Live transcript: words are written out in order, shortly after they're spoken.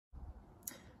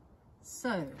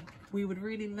So, we would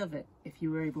really love it if you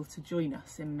were able to join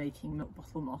us in making milk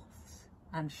bottle moths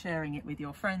and sharing it with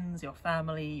your friends, your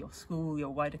family, your school, your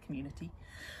wider community.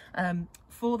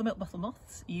 For the milk bottle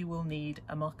moths, you will need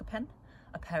a marker pen,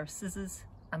 a pair of scissors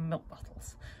and milk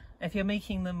bottles. If you're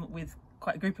making them with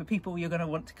quite a group of people, you're going to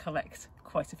want to collect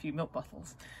quite a few milk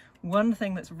bottles. One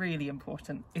thing that's really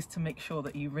important is to make sure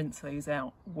that you rinse those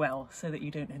out well so that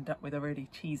you don't end up with a really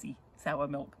cheesy sour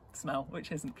milk smell,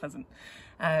 which isn't pleasant.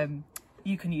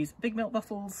 You can use big milk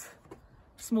bottles,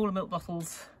 smaller milk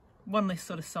bottles. One this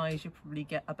sort of size you'll probably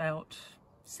get about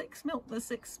six milk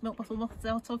bottle moths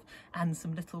out of, and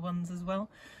some little ones as well.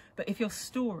 But if you're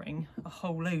storing a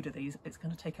whole load of these, it's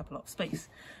going to take up a lot of space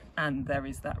and there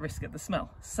is that risk of the smell.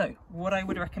 So what I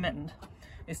would recommend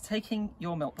is taking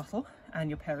your milk bottle and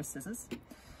your pair of scissors.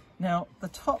 Now the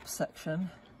top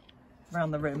section around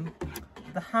the rim,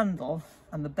 the handle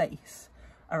and the base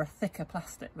are a thicker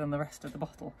plastic than the rest of the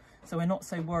bottle, so we're not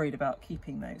so worried about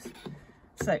keeping those.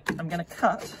 So I'm going to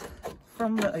cut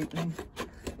from the opening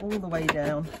all the way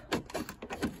down.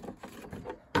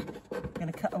 I'm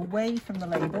going to cut away from the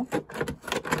label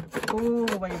all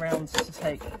the way around to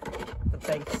take the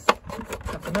base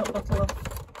of the milk bottle off.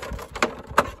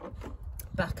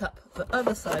 Back up the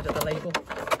other side of the label,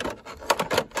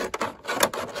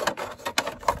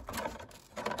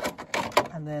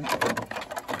 and then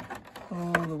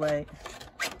all the way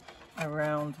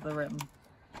around the rim.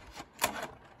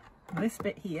 This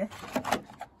bit here,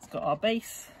 it's got our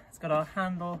base, it's got our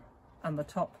handle and the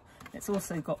top. It's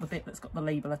also got the bit that's got the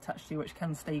label attached to, which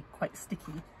can stay quite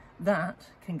sticky. That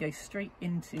can go straight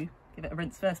into, give it a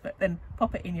rinse first, but then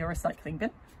pop it in your recycling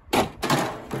bin.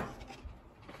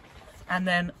 And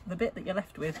then the bit that you're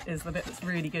left with is the bit that's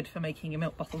really good for making your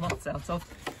milk bottle moths out of.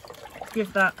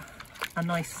 Give that a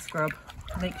nice scrub,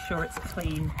 make sure it's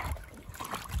clean,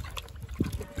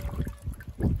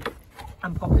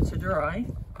 and pop it to dry.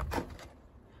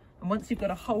 And once you've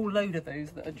got a whole load of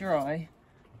those that are dry,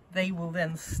 they will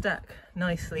then stack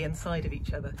nicely inside of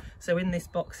each other. So in this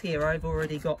box here, I've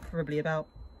already got probably about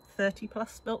 30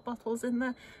 plus milk bottles in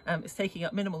there. It's taking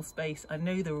up minimal space. I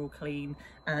know they're all clean,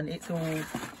 and it's all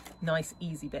nice,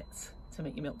 easy bits to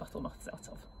make your milk bottle moths out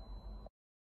of.